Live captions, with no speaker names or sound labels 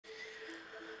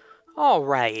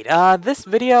Alright, this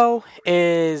video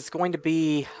is going to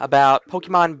be about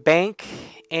Pokemon Bank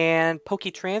and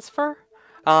Poke Transfer.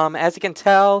 As you can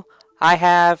tell, I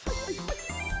have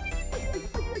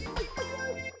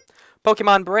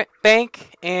Pokemon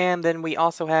Bank, and then we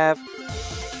also have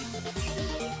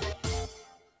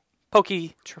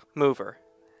Pokemover.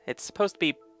 It's supposed to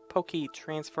be Poke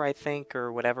Transfer, I think,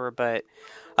 or whatever, but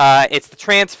it's the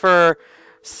transfer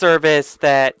service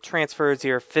that transfers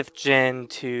your 5th gen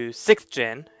to 6th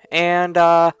gen, and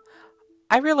I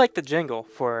really like the jingle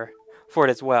for it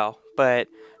as well. But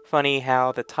funny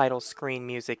how the title screen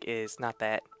music is not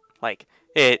that, like,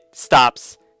 it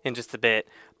stops in just a bit.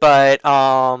 But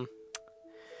I'm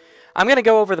gonna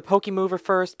go over the Pokemover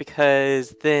first,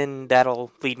 because then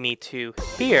that'll lead me to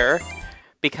here,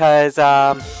 because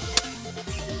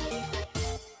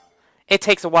it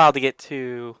takes a while to get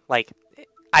to, like,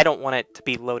 I don't want it to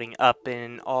be loading up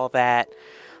and all that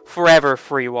forever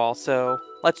free wall, so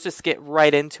let's just get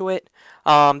right into it.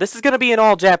 This is going to be in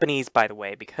all Japanese, by the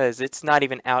way, because it's not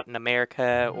even out in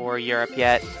America or Europe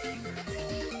yet.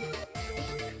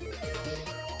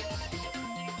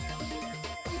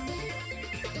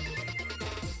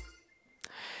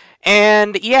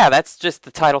 And yeah, that's just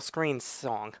the title screen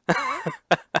song.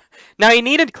 Now you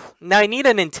need a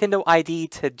Nintendo ID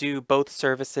to do both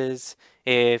services,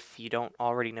 if you don't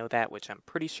already know that, which I'm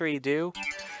pretty sure you do.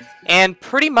 And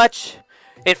pretty much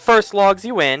it first logs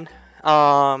you in.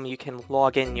 You can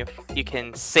log in, you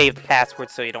can save the password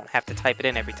so you don't have to type it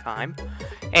in every time.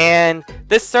 And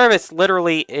this service,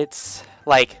 literally, it's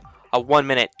like a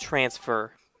 1-minute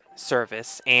transfer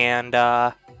service, and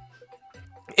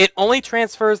it only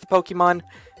transfers the Pokemon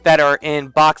that are in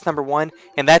box number 1,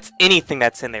 and that's anything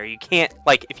that's in there. You can't,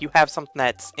 like, if you have something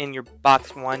that's in your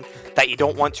box 1 that you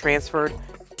don't want transferred,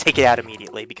 take it out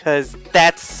immediately, because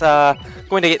that's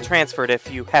going to get transferred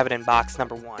if you have it in box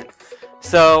number 1.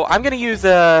 So I'm going to use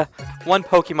one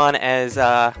Pokemon as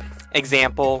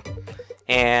example,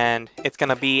 and it's going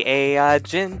to be a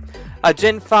Gen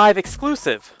 5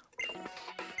 exclusive.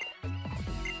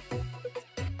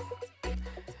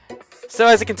 So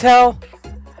as you can tell,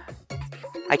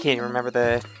 I can't even remember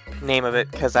the name of it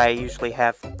because I usually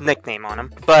have nickname on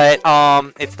them, but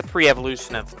it's the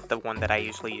pre-evolution of the one that I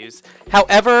usually use.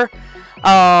 However,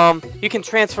 you can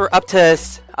transfer up to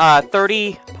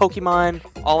 30 Pokemon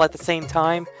all at the same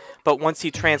time, but once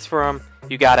you transfer them,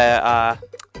 you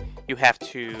have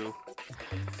to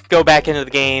go back into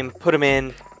the game, put them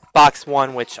in box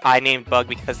 1, which I named Bug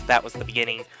because that was the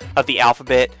beginning of the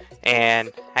alphabet. And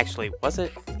actually, was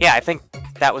it? Yeah, I think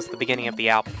that was the beginning of the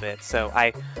alphabet, so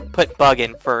I put Bug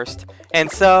in first. And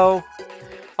so,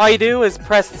 all you do is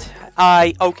press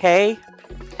OK,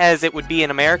 as it would be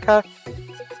in America,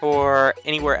 or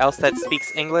anywhere else that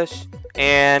speaks English.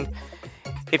 And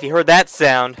if you heard that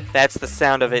sound, that's the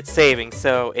sound of it saving,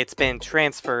 so it's been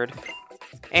transferred.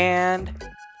 And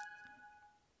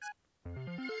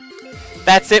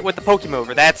that's it with the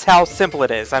Pokemover. That's how simple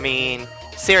it is. I mean,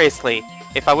 seriously.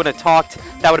 If I would have talked,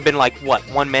 that would have been like, what,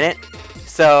 1 minute?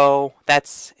 So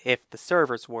that's if the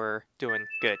servers were doing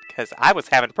good, because I was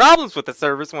having problems with the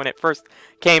servers when it first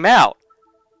came out.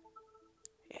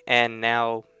 And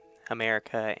now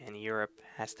America and Europe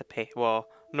has to pay, well,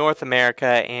 North America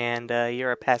and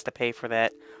Europe has to pay for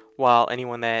that, while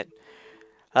anyone that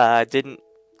didn't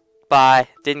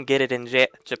get it in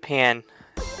Japan,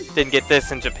 didn't get this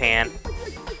in Japan.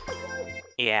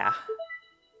 Yeah.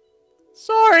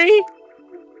 Sorry!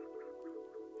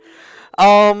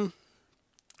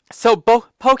 So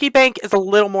Pokebank is a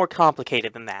little more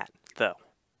complicated than that, though.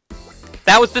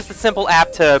 That was just a simple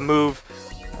app to move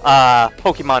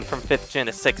Pokemon from 5th gen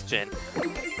to 6th gen.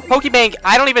 Pokebank,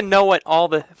 I don't even know what all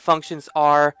the functions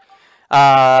are,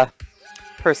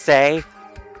 per se,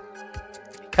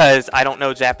 because I don't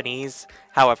know Japanese.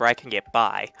 However, I can get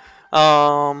by.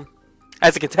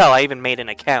 As you can tell, I even made an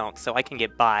account, so I can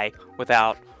get by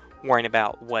without worrying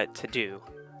about what to do.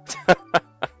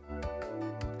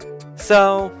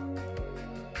 So,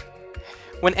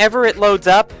 whenever it loads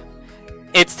up,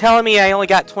 it's telling me I only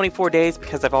got 24 days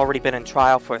because I've already been in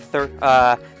trial for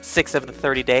 6 of the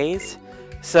 30 days.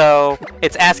 So,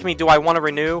 it's asking me, do I want to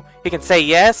renew? You can say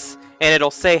yes, and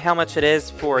it'll say how much it is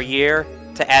for a year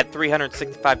to add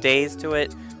 365 days to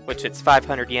it, which it's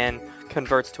 500 yen,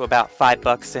 converts to about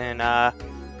 $5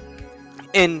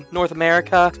 in North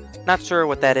America. Not sure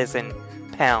what that is in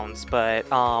pounds,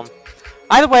 but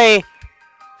either way,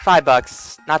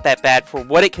 $5, not that bad for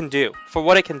what it can do.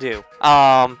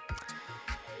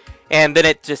 And then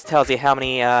it just tells you how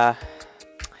many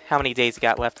days you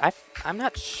got left. I'm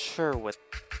not sure what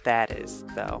that is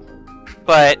though,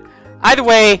 but either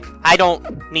way, I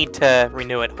don't need to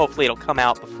renew it. Hopefully it'll come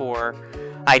out before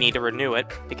I need to renew it,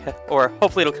 or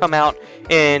hopefully it'll come out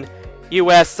in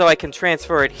US so I can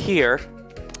transfer it here.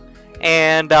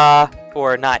 And,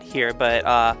 or not here,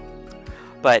 but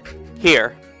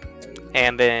here.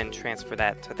 And then transfer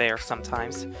that to there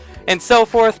sometimes. And so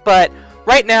forth, but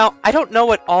right now, I don't know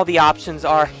what all the options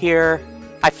are here.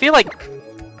 I feel like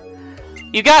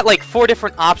you got like 4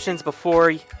 different options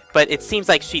before, but it seems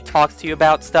like she talks to you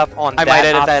about stuff on that option. I might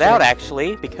edit that out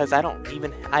actually, because I don't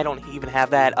even have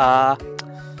that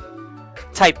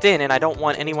typed in, and I don't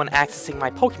want anyone accessing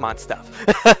my Pokemon stuff.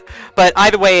 But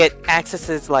either way, it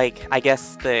accesses, like, I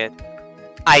guess the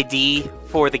ID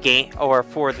for the game or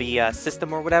for the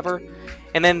system or whatever.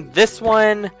 And then this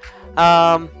one,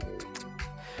 oh,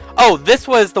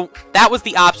 that was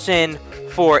the option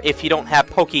for if you don't have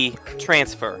Poke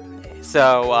Transfer,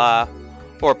 so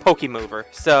or Pokemover.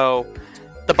 So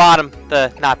the bottom,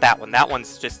 not that one. That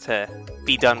one's just to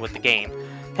be done with the game.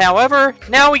 However,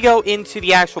 now we go into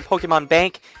the actual Pokemon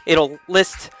Bank. It'll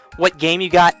list what game you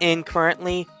got in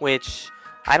currently, which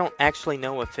I don't actually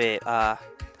know if it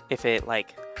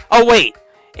like... Oh, wait!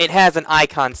 It has an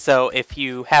icon, so if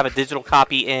you have a digital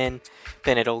copy in,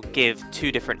 then it'll give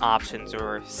 2 different options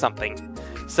or something.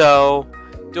 So,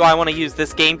 do I want to use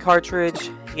this game cartridge?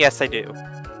 Yes, I do.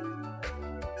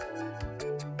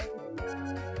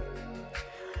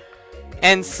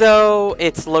 And so,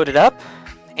 it's loaded up,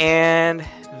 and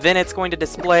then it's going to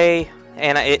display,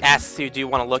 and it asks you, do you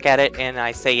want to look at it? And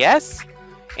I say yes.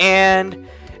 And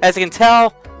as you can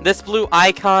tell, this blue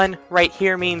icon right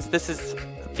here means this is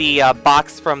the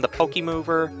box from the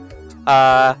Pokemover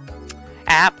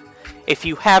app. If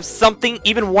you have something,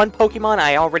 even one Pokemon,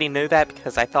 I already knew that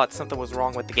because I thought something was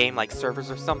wrong with the game, like servers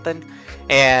or something.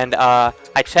 And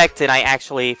I checked, and I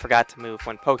actually forgot to move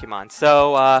one Pokemon.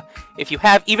 So if you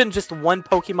have even just one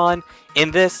Pokemon in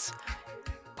this,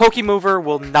 Pokemover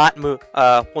will not move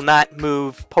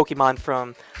Pokemon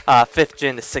from 5th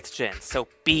gen to 6th gen, so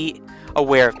be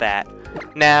aware of that.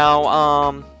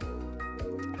 Now,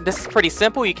 this is pretty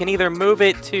simple. You can either move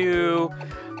it to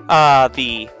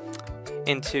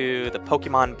into the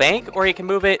Pokemon Bank, or you can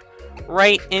move it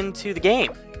right into the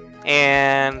game.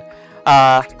 And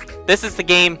this is the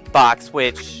game box,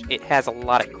 which it has a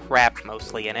lot of crap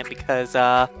mostly in it because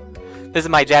this is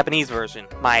my Japanese version.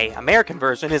 My American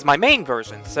version is my main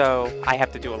version, so I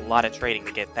have to do a lot of trading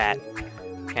to get that.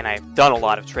 And I've done a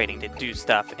lot of trading to do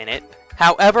stuff in it.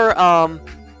 However,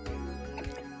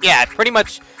 yeah, it pretty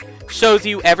much shows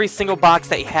you every single box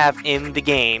that you have in the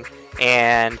game.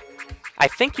 And I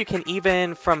think you can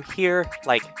even, from here,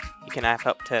 like, you can have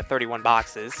up to 31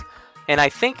 boxes. And I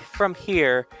think from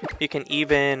here, you can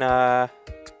even,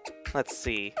 let's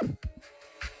see.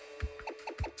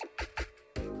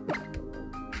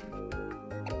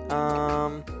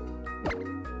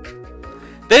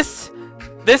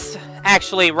 This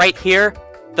actually right here,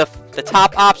 the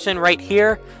top option right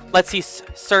here, lets you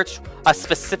search a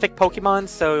specific Pokemon.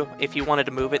 So if you wanted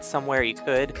to move it somewhere, you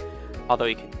could. Although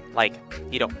you can, like,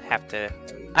 you don't have to.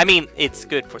 I mean, it's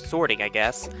good for sorting, I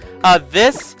guess.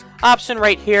 This option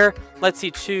right here lets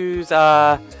you choose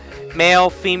male,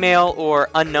 female, or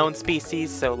unknown species.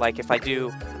 So like if I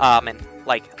do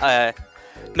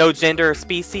no gender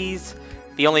species.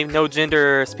 The only no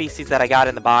gender species that I got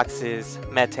in the box is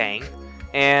Metang.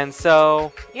 And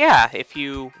so, yeah, if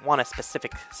you want a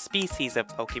specific species of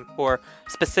Pokemon, or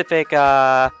specific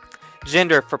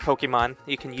gender for Pokemon,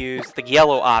 you can use the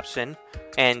yellow option,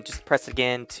 and just press it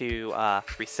again to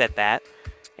reset that.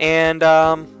 And,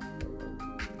 oh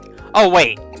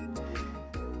wait.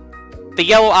 The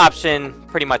yellow option,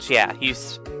 pretty much, yeah, you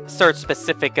search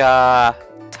specific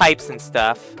types and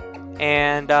stuff.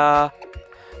 And,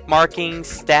 marking,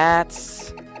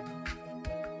 stats,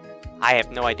 I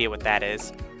have no idea what that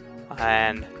is.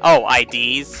 And, oh,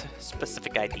 IDs,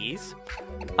 specific IDs.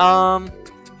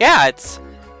 Yeah, it's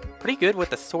pretty good with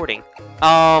the sorting.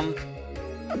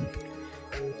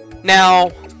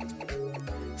 Now,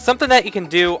 something that you can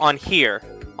do on here,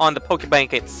 on the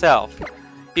Pokebank itself,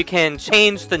 you can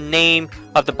change the name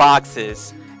of the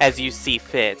boxes as you see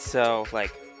fit. So,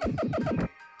 like,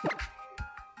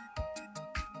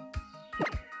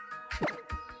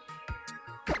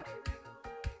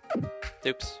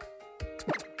 oops.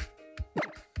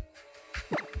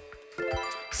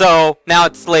 So, now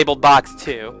it's labeled box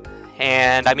 2.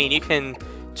 And, I mean, you can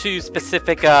choose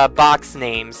specific box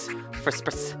names for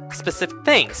specific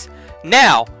things.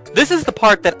 Now, this is the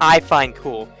part that I find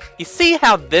cool. You see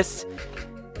how this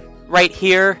right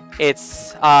here,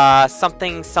 it's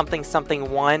something, something,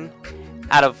 something 1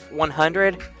 out of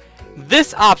 100?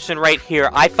 This option right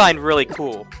here, I find really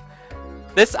cool.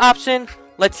 This option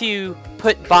lets you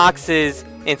put boxes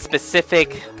in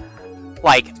specific,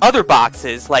 like, other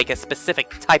boxes, like a specific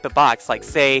type of box. Like,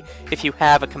 say, if you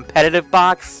have a competitive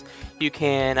box, you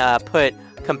can put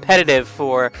competitive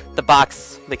for the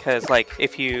box, because, like,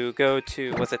 if you go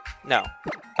to,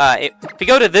 if you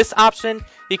go to this option,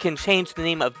 you can change the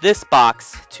name of this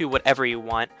box to whatever you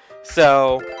want.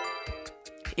 So,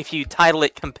 if you title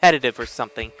it competitive or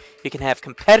something, you can have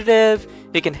competitive,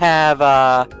 you can have,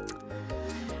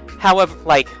 however,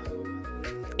 like,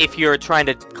 if you're trying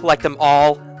to collect them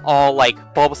all like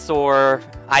Bulbasaur,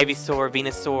 Ivysaur,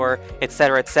 Venusaur,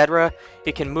 etc.,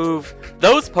 you can move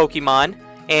those Pokemon,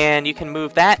 and you can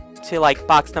move that to, like,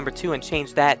 box number 2 and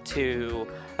change that to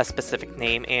a specific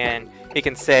name, and you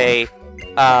can say,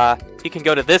 you can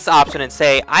go to this option and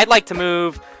say, I'd like to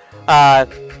move, the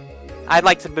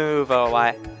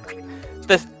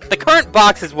current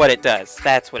box is what it does.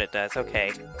 That's what it does,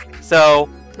 okay. So,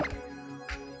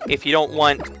 if you don't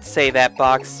want, say, that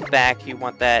box back, you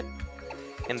want that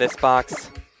in this box,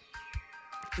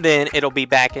 then it'll be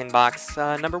back in box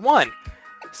number 1.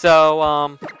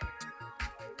 So,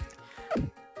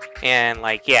 and,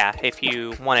 like, yeah, if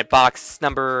you wanted box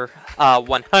number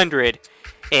 100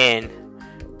 in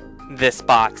this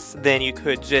box, then you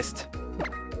could just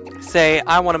say,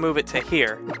 I want to move it to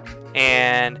here.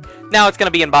 And now it's going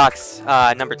to be in box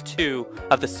number 2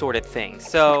 of the sorted thing.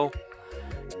 So,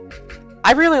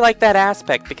 I really like that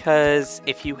aspect, because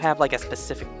if you have, like, a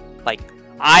specific, like,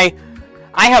 I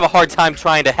have a hard time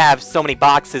trying to have so many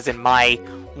boxes in my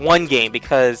one game,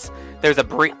 because there's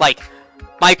like,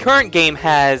 my current game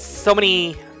has so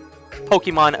many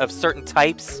Pokemon of certain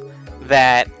types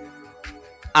that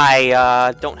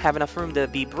I don't have enough room to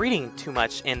be breeding too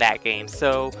much in that game.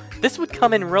 So this would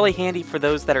come in really handy for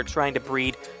those that are trying to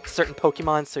breed certain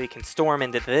Pokemon, so you can store them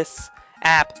into this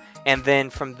app, and then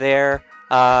from there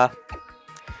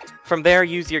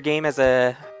use your game as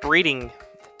a breeding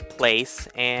place.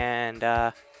 And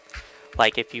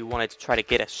like, if you wanted to try to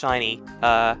get a shiny,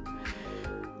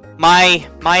 my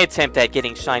attempt at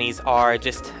getting shinies are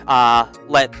just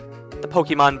let the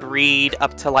Pokemon breed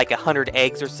up to like 100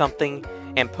 eggs or something,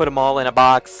 and put them all in a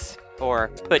box, or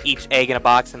put each egg in a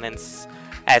box, and then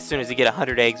as soon as you get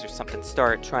 100 eggs or something,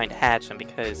 start trying to hatch them,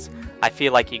 because I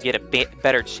feel like you get a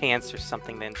better chance or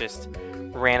something than just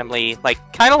randomly, like,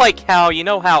 kind of like how, you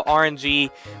know how RNG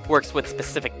works with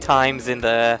specific times in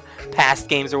the past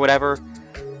games or whatever?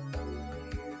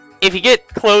 If you get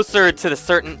closer to the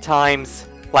certain times,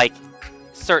 like,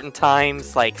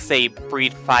 say,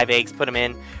 breed 5 eggs, put them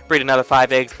in, breed another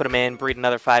 5 eggs, put them in, breed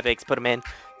another 5 eggs, put them in,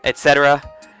 etc.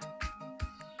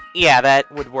 Yeah,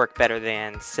 that would work better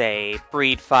than, say,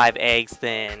 breed 5 eggs,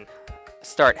 then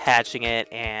start hatching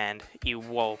it, and you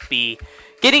will be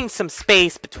getting some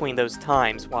space between those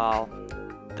times, while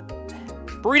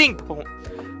breeding,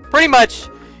 pretty much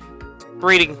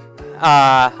breeding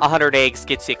 100 eggs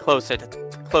gets you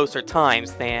closer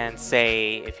times than,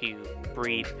 say, if you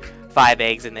breed 5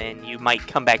 eggs and then you might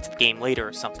come back to the game later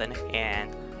or something,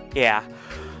 and yeah.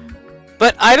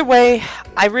 But either way,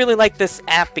 I really like this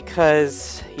app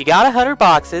because you got 100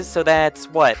 boxes, so that's,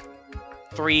 what,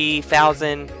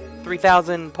 3,000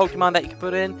 Pokemon that you can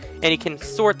put in, and you can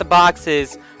sort the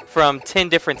boxes from 10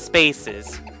 different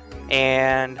spaces.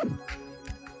 And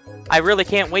I really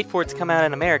can't wait for it to come out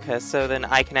in America, so then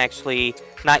I can actually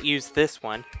not use this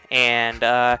one,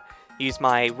 and use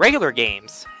my regular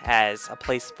games as a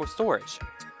place for storage.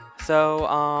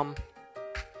 So,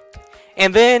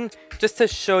 and then, just to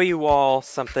show you all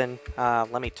something,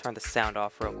 let me turn the sound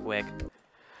off real quick.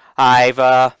 I've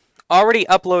already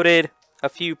uploaded a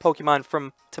few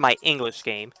Pokemon to my English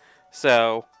game,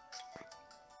 so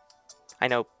I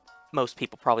know most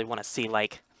people probably want to see,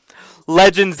 like,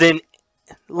 legends in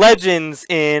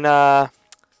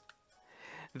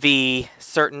the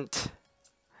certain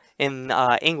in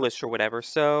English or whatever.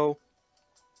 So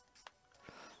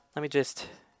let me just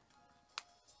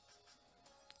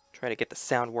try to get the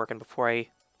sound working before I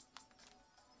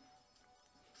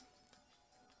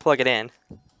plug it in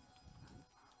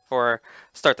or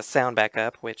start the sound back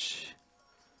up, which,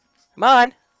 come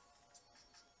on.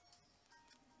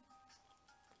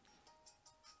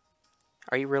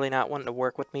 Are you really not wanting to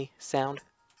work with me, sound?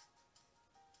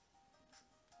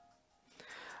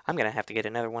 I'm gonna have to get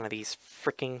another one of these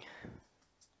freaking...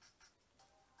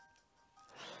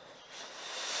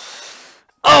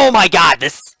 Oh my god,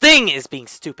 this thing is being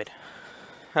stupid.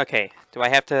 Okay, do I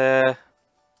have to...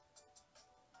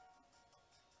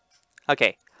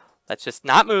 Okay, let's just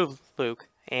not move, Luke.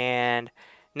 And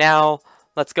now,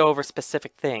 let's go over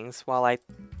specific things while I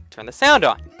turn the sound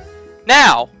on.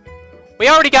 Now, We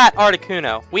already got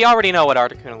Articuno. We already know what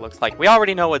Articuno looks like. We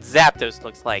already know what Zapdos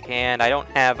looks like. And I don't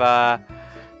have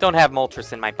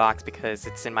Moltres in my box because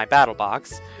it's in my battle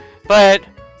box. But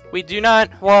we do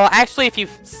not... Well, actually, if you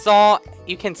saw...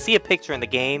 You can see a picture in the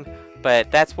game.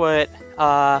 But that's what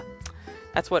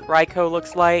Raikou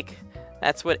looks like.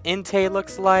 That's what Entei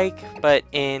looks like. But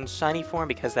in shiny form,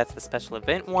 because that's the special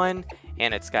event one.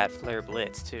 And it's got Flare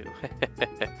Blitz, too.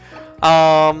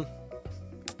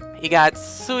 You got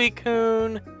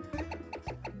Suicune.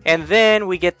 And then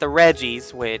we get the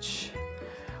Regis, which...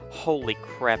 Holy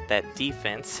crap, that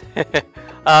defense.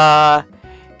 Got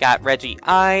Reggie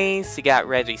Ice, you got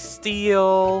Reggie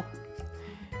Steel.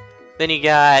 Then you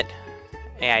got...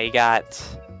 Yeah, you got...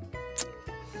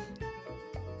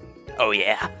 Oh,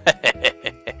 yeah.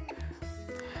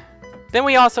 Then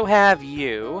we also have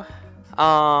you.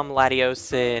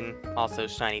 Latios in also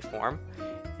shiny form.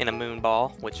 In a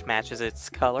Moonball, which matches its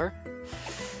color.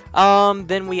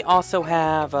 Then we also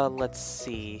have, let's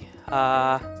see. We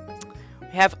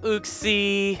have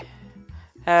Uxie.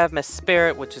 Have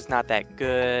Mesperit, which is not that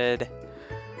good.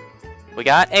 We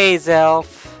got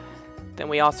Azelf. Then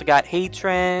we also got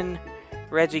Heatran.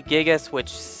 Regigigas, which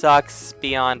sucks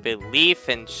beyond belief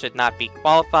and should not be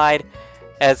qualified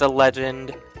as a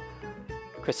legend.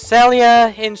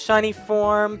 Cresselia in shiny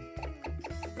form.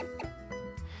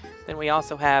 Then we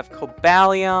also have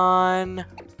Cobalion.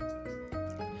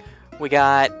 We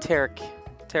got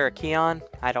Terrakion.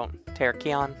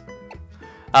 Terrakion.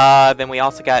 Then we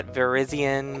also got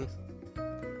Virizion.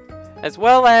 As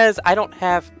well as, I don't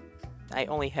have,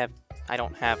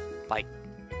 like,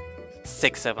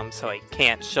 6 of them, so I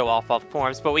can't show off all the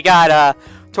forms. But we got,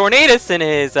 Tornadus in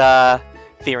his,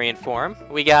 Therian form.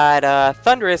 We got,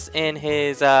 Thundurus in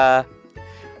his,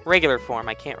 regular form.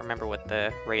 I can't remember what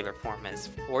the regular form is.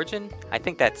 Origin? I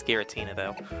think that's Giratina,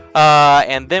 though.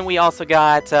 And then we also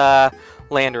got,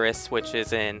 Landorus, which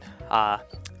is in,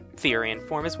 Therian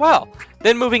form as well.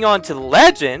 Then moving on to the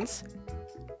Legends,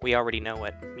 we already know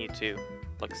what Mewtwo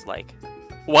looks like.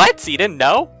 What? You didn't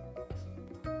know?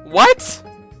 What?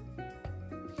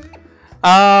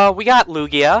 We got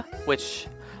Lugia, which...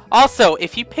 Also,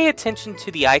 if you pay attention to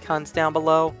the icons down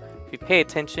below, if you pay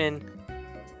attention...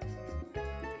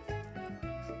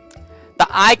 The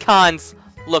icons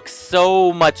look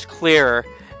so much clearer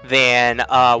than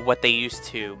what they used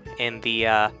to in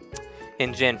the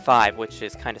in Gen 5, which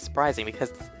is kind of surprising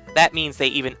because that means they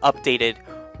even updated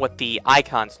what the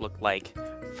icons look like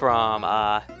from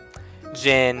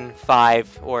Gen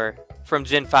 5 or from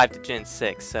Gen 5 to Gen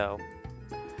 6. So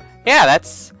yeah,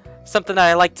 that's something that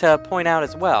I like to point out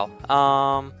as well.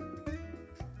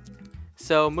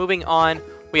 So moving on,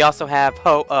 we also have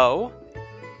Ho-Oh.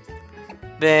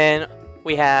 Then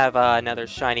we have another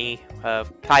shiny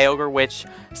of Kyogre, which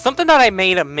something that I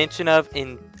made a mention of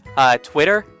in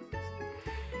Twitter.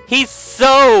 He's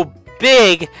so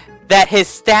big that his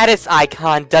status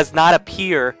icon does not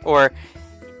appear, or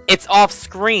it's off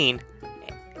screen.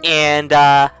 And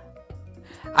I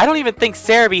don't even think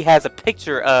Cerebi has a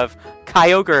picture of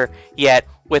Kyogre yet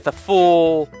with a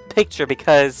full picture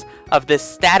because of this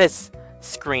status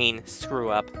screen screw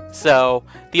up. So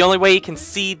the only way you can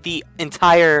see the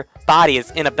entire body is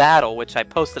in a battle, which I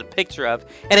posted a picture of,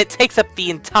 and it takes up the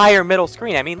entire middle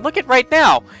screen. I mean, look at right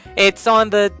now. It's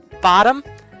on the bottom,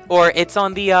 or it's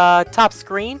on the top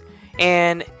screen,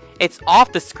 and it's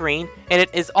off the screen, and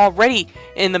it is already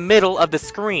in the middle of the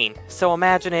screen. So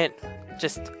imagine it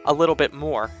just a little bit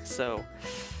more. So,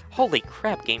 holy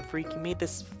crap, Game Freak, you made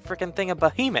this freaking thing a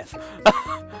behemoth.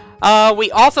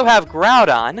 We also have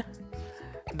Groudon,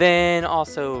 then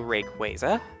also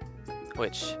Rayquaza,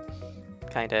 which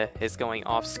kinda is going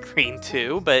off screen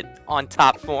too, but on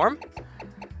top form.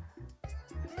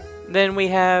 Then we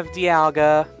have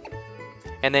Dialga,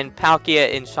 and then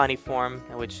Palkia in shiny form,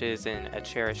 which is in a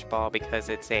Cherish Ball because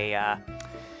it's a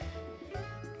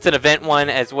it's an event one,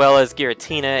 as well as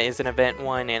Giratina is an event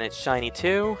one, and it's shiny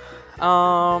too. We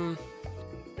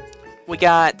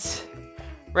got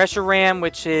Reshiram,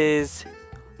 which is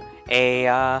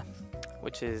a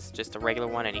just a regular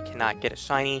one, and you cannot get a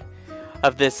shiny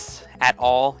of this at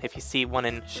all. If you see one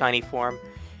in shiny form,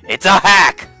 it's a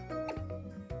hack!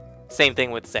 Same thing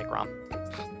with Zekrom.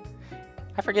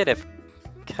 I forget if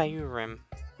Kyurem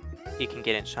you can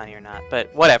get in shiny or not,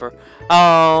 but whatever.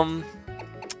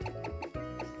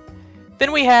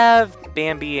 Then we have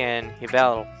Bambi and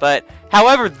Yveltal. But,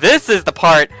 however, this is the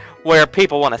part where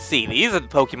people want to see. These are the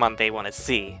Pokemon they want to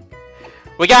see.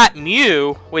 We got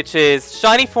Mew, which is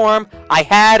shiny form. I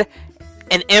had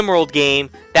an Emerald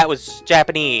game that was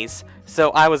Japanese,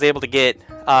 so I was able to get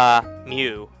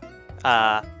Mew.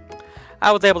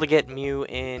 I was able to get Mew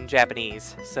in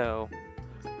Japanese, so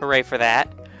hooray for that.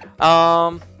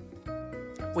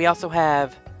 We also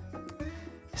have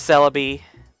Celebi,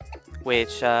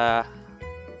 which, I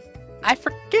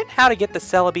forget how to get the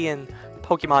Celebi in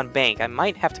Pokemon Bank. I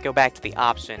might have to go back to the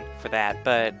option for that,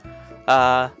 but,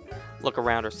 look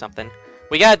around or something.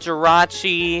 We got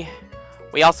Jirachi.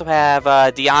 We also have,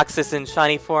 Deoxys in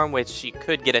shiny form, which you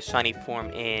could get a shiny form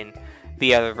in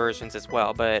the other versions as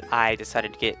well, but I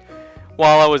decided to get,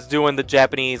 while I was doing the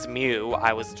Japanese Mew,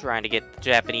 I was trying to get the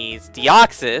Japanese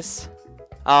Deoxys.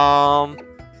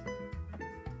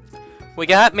 We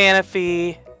got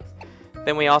Manaphy.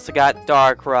 Then we also got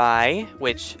Darkrai,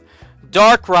 which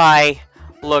Darkrai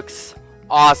looks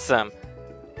awesome.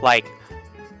 Like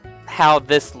how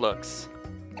this looks.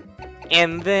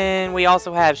 And then we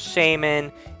also have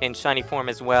Shaman in shiny form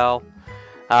as well.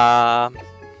 Got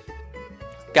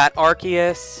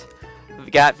Arceus. We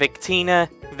got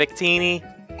Victini.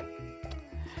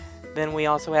 Then we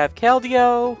also have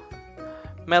Keldeo,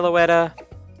 Meloetta,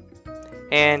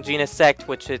 and Genesect,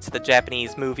 which is the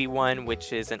Japanese movie one,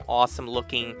 which is an awesome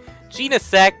looking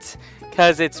Genesect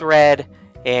because it's red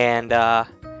and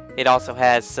it also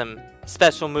has some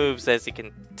special moves, as you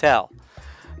can tell.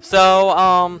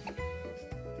 So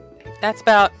that's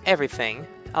about everything.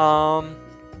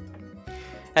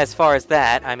 As far as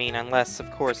that, I mean, unless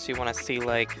of course you want to see,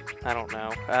 like, I don't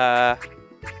know,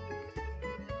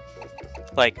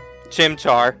 like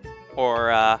Chimchar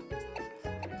or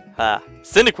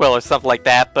Cyndaquil or something like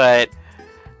that, but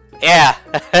yeah.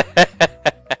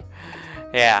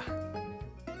 yeah.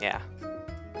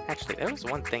 Actually, there was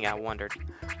one thing I wondered.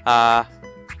 I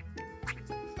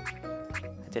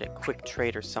did a quick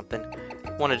trade or something.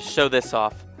 Wanted to show this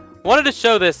off.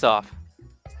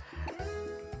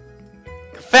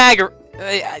 Cofagrigus.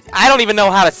 I don't even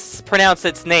know how to pronounce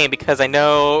its name because I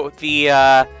know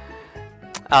the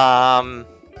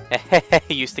it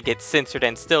used to get censored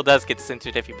and still does get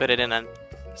censored if you put it in a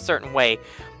certain way.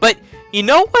 But you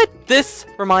know what this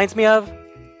reminds me of?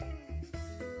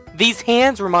 These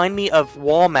hands remind me of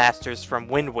Wallmasters from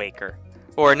Wind Waker.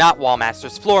 Or not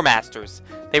Wallmasters, Floormasters.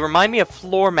 They remind me of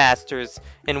Floormasters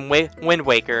in Wind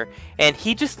Waker. And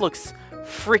he just looks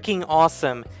freaking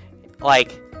awesome.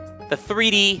 Like, the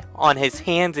 3D on his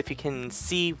hands, if you can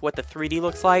see what the 3D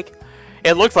looks like.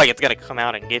 It looks like it's going to come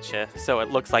out and get you. So it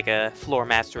looks like a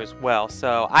Floormaster as well.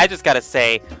 So I just got to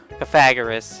say,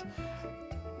 Cofagrigus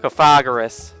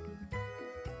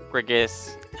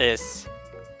is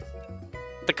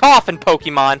the coffin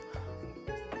Pokemon.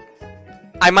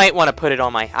 I might want to put it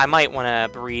on my... I might want to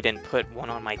breed and put one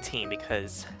on my team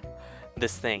because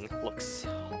this thing looks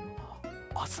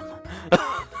awesome.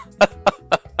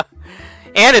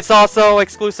 And it's also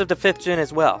exclusive to 5th gen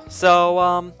as well.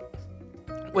 So,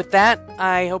 with that,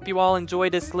 I hope you all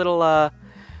enjoyed this little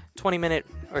 20-minute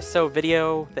or so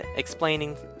video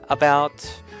explaining about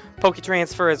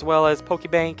PokeTransfer as well as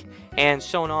Pokebank and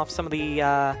showing off some of the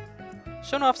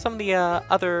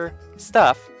other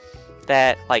stuff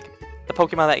that, like, the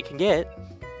Pokemon that you can get.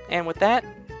 And with that,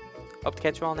 hope to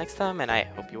catch you all next time, and I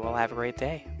hope you all have a great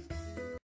day.